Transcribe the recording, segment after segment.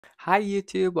Hi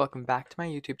YouTube, welcome back to my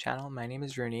YouTube channel. My name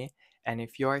is Rooney, and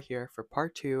if you are here for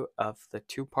part 2 of the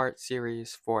two-part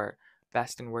series for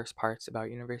best and worst parts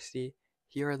about university,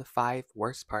 here are the 5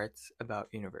 worst parts about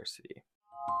university.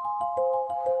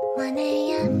 1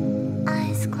 a.m.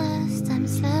 eyes closed, I'm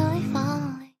slowly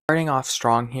falling. Starting off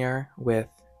strong here with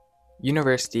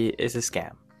university is a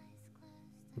scam.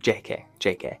 JK.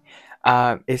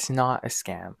 It's not a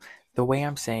scam. The way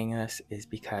I'm saying this is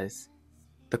because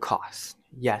the cost.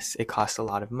 Yes, it costs a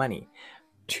lot of money.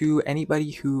 To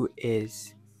anybody who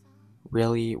is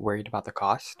really worried about the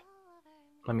cost,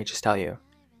 let me just tell you,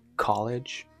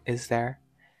 college is there,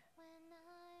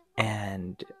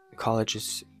 and college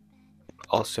is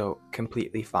also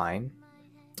completely fine.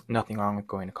 Nothing wrong with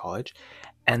going to college.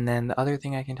 And then the other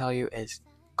thing I can tell you is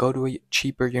go to a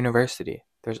cheaper university.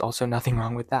 There's also nothing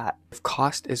wrong with that. If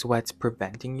cost is what's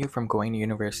preventing you from going to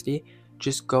university,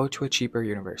 just go to a cheaper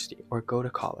university or go to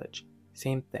college.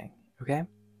 Same thing, okay?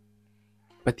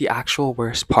 But the actual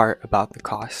worst part about the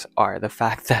costs are the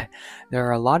fact that there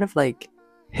are a lot of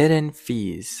hidden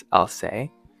fees, I'll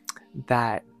say,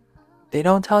 that they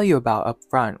don't tell you about up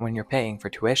front when you're paying for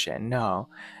tuition. No,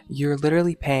 you're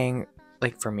literally paying,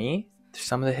 for me,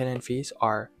 some of the hidden fees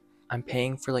are I'm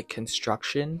paying for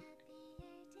construction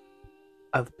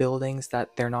of buildings that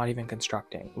they're not even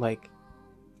constructing.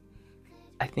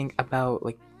 I think about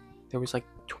there was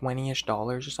 $20-ish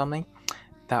or something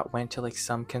that went to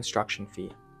some construction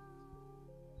fee.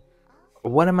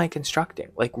 What am I constructing?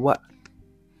 What?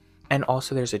 And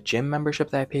also there's a gym membership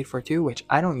that I paid for too, which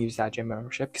I don't use that gym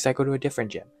membership because I go to a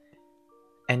different gym.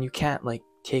 And you can't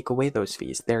take away those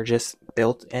fees. They're just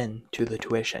built into the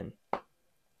tuition.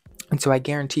 And so I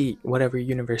guarantee whatever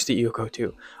university you go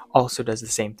to also does the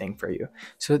same thing for you.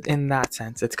 So in that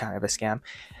sense, it's kind of a scam.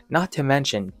 Not to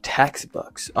mention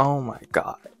textbooks. Oh my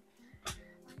god.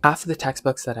 Half of the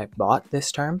textbooks that I bought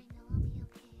this term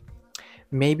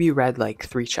maybe read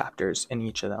 3 chapters in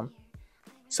each of them.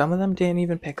 Some of them didn't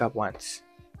even pick up once.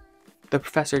 The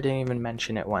professor didn't even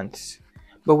mention it once.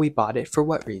 But we bought it for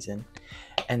what reason?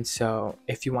 And so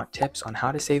if you want tips on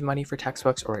how to save money for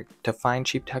textbooks or to find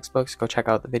cheap textbooks, go check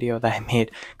out the video that I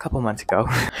made a couple months ago.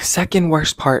 Second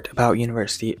worst part about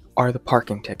university are the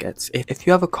parking tickets. If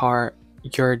you have a car,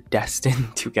 you're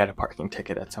destined to get a parking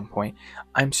ticket at some point.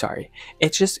 I'm sorry.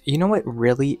 It's just, you know what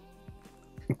really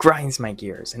grinds my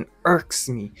gears and irks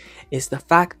me is the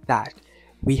fact that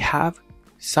we have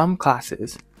some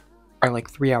classes are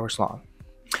 3 hours long,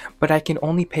 but I can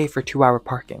only pay for 2-hour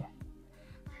parking.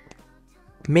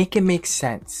 Make it make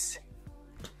sense.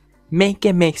 Make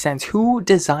it make sense. Who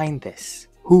designed this?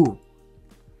 Who?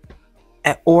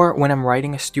 Or when I'm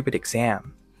writing a stupid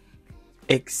exam.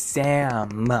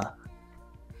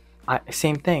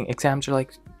 Same thing. Exams are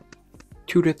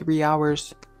 2 to 3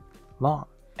 hours long,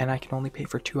 and I can only pay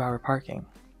for 2-hour parking.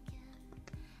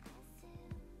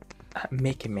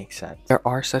 Make it make sense. There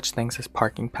are such things as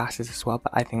parking passes as well,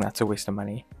 but I think that's a waste of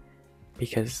money.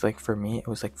 Because for me, it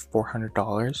was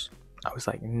 $400. I was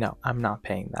like, no, I'm not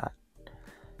paying that.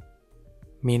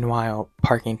 Meanwhile,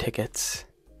 parking tickets,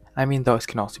 I mean, those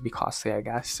can also be costly, I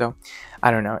guess. So,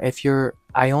 I don't know.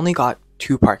 I only got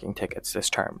 2 parking tickets this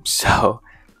term, so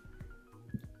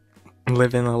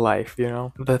living the life, you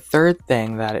know? The third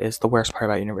thing that is the worst part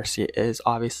about university is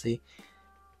obviously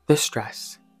the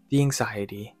stress, the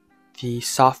anxiety, the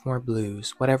sophomore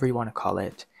blues, whatever you want to call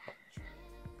it.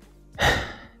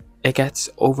 It gets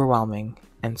overwhelming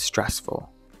and stressful.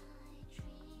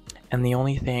 And the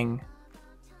only thing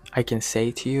I can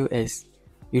say to you is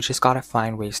you just gotta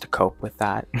find ways to cope with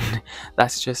that.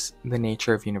 That's just the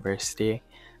nature of university.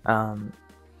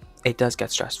 It does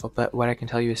get stressful, but what I can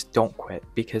tell you is don't quit,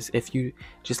 because if you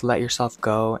just let yourself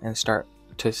go and start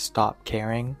to stop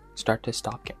caring, that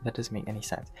doesn't make any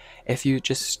sense. If you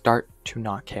just start to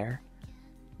not care,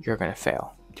 you're gonna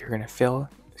fail. You're gonna fail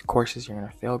courses, you're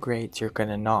gonna fail grades, you're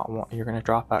gonna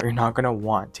drop out, you're not gonna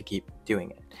want to keep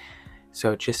doing it.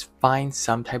 So just find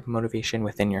some type of motivation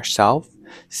within yourself,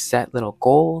 set little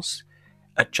goals,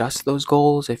 adjust those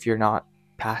goals if you're not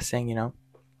passing,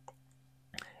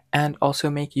 and also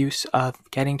make use of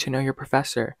getting to know your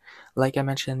professor. Like I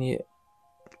mentioned in the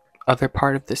other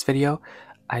part of this video,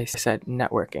 I said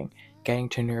networking, getting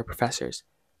to know your professors.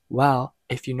 Well,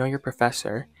 if you know your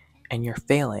professor and you're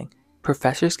failing,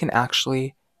 professors can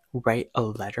actually write a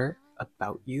letter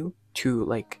about you to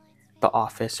the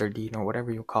office or dean or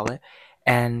whatever you call it,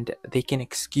 and they can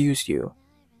excuse you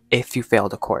if you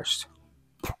failed a course.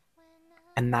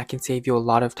 And that can save you a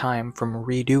lot of time from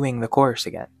redoing the course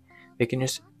again. They can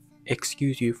just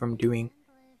excuse you from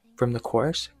the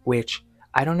course, which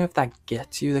I don't know if that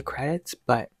gets you the credits,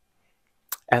 but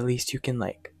at least you can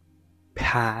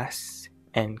pass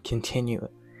and continue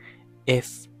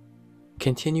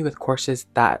with courses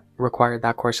that require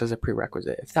that course as a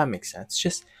prerequisite, if that makes sense.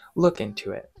 Just look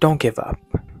into it. Don't give up,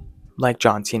 like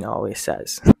John Cena always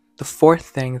says. The fourth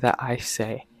thing that I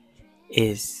say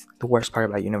is the worst part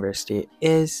about university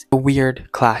is the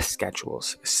weird class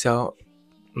schedules. So,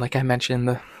 like I mentioned in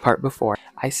the part before,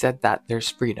 I said that there's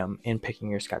freedom in picking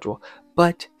your schedule,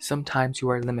 but sometimes you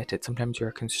are limited, sometimes you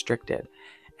are constricted.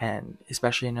 And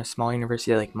especially in a small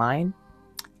university like mine,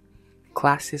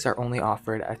 classes are only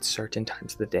offered at certain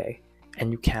times of the day,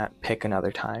 and you can't pick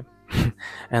another time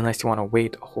unless you want to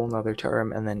wait a whole nother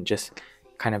term and then just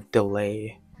kind of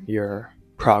delay your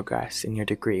progress in your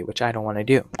degree, which I don't want to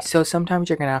do. So sometimes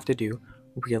you're gonna have to do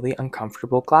really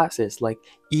uncomfortable classes, like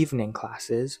evening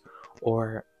classes,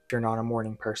 or if you're not a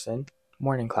morning person,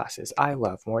 morning classes. I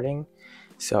love morning,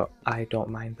 so I don't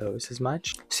mind those as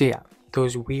much. So yeah,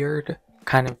 those weird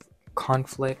kind of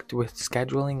conflict with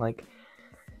scheduling, like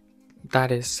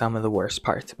that is some of the worst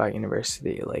parts about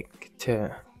university, like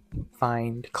to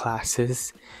find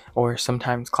classes, or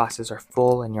sometimes classes are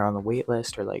full and you're on the wait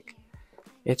list, or like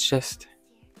it's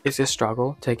a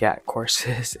struggle to get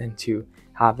courses and to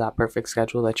have that perfect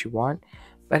schedule that you want.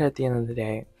 But at the end of the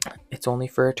day, it's only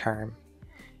for a term,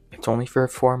 it's only for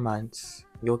 4 months,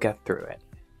 you'll get through it.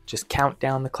 Just count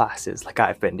down the classes like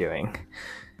I've been doing.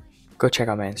 Go check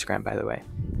out my Instagram, by the way.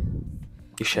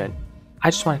 You should. I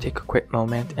just want to take a quick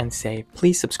moment and say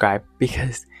please subscribe,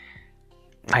 because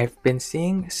I've been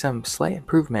seeing some slight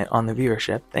improvement on the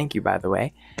viewership, thank you by the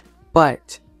way,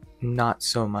 but not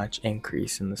so much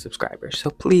increase in the subscribers. So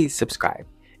please subscribe.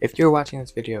 If you're watching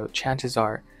this video, chances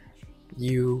are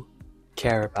you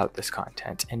care about this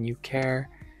content and you care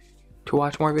to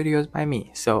watch more videos by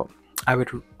me. So I would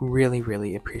really,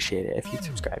 really appreciate it if you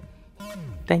subscribe.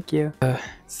 Thank you. The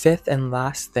fifth and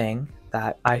last thing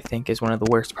that I think is one of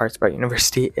the worst parts about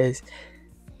university is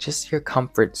just your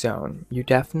comfort zone. You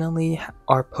definitely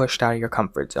are pushed out of your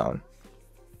comfort zone,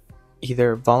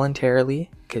 either voluntarily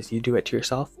because you do it to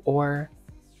yourself, or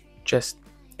just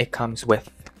it comes with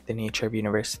the nature of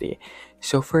university.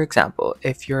 So for example,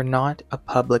 if you're not a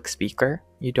public speaker,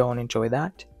 you don't enjoy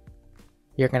that,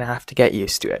 you're gonna have to get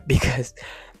used to it, because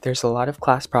there's a lot of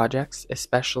class projects,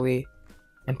 especially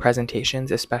in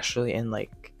presentations, especially in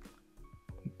like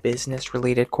business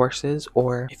related courses,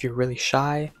 or if you're really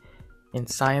shy in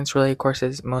science related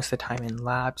courses, most of the time in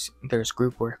labs, there's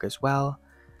group work as well.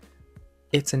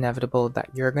 It's inevitable that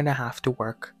you're gonna have to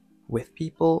work with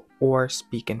people or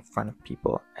speak in front of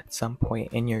people at some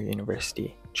point in your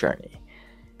university journey.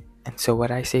 And so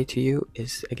what I say to you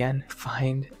is, again,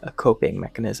 find a coping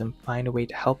mechanism, find a way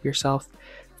to help yourself,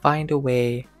 find a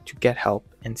way to get help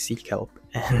and seek help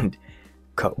and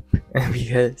cope.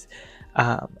 Because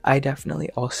I definitely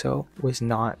also was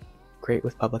not great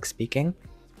with public speaking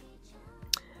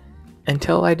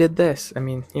until I did this. I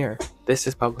mean, here, this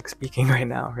is public speaking right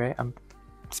now, right? I'm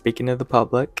speaking to the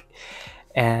public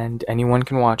and anyone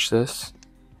can watch this,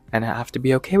 and I have to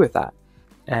be okay with that.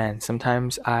 And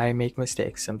sometimes I make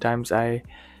mistakes, sometimes I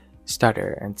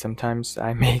stutter, and sometimes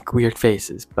I make weird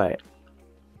faces, but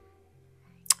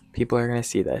people are gonna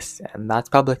see this, and that's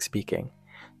public speaking.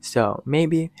 So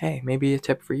maybe, hey, maybe a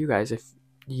tip for you guys: if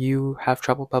you have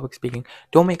trouble public speaking,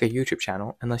 don't make a YouTube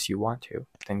channel unless you want to,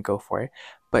 then go for it.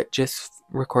 But just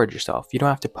record yourself. You don't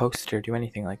have to post it or do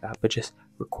anything like that, but just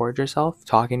record yourself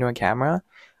talking to a camera.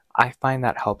 I find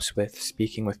that helps with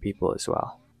speaking with people as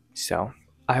well. So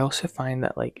I also find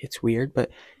that, like, it's weird, but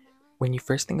when you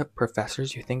first think of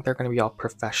professors, you think they're going to be all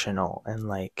professional and,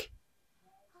 like,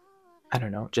 I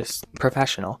don't know, just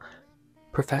professional.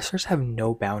 Professors have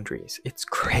no boundaries. It's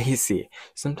crazy.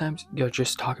 Sometimes you're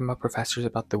just talking about professors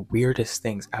about the weirdest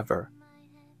things ever,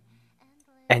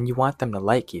 and you want them to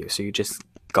like you, so you just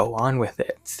go on with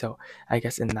it. So I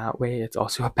guess in that way, it's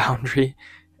also a boundary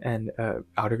and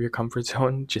out of your comfort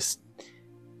zone. Just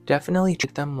definitely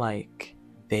treat them like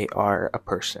they are a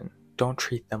person. Don't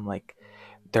treat them like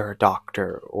they're a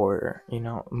doctor, or, you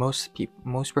know, most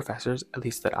professors, at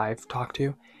least that I've talked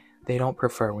to, they don't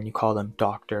prefer when you call them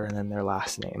doctor and then their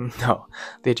last name. No,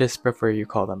 they just prefer you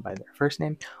call them by their first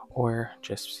name, or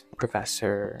just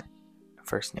professor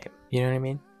first name. You know what I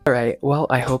mean? Alright, well,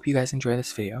 I hope you guys enjoy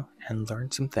this video and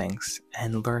learned some things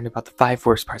and learned about the 5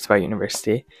 worst parts about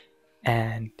university,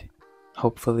 and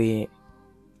hopefully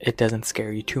it doesn't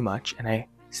scare you too much. And I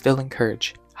still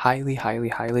encourage, highly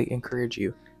encourage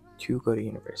you to go to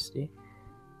university.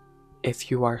 If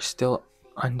you are still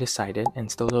undecided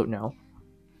and still don't know,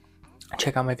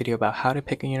 check out my video about how to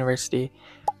pick a university.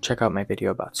 Check out my video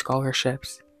about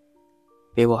scholarships.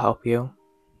 They will help you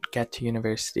get to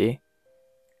university.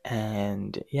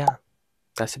 And yeah,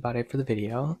 that's about it for the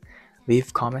video.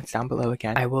 Leave comments down below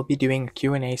again. I will be doing a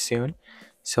Q&A soon,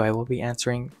 so I will be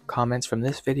answering comments from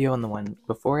this video and the one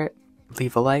before it.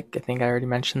 Leave a like, I think I already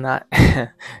mentioned that.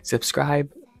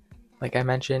 Subscribe, like I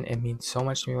mentioned, it means so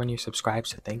much to me when you subscribe,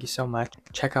 so thank you so much.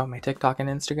 Check out my TikTok and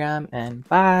Instagram, and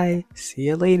bye! See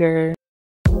you later!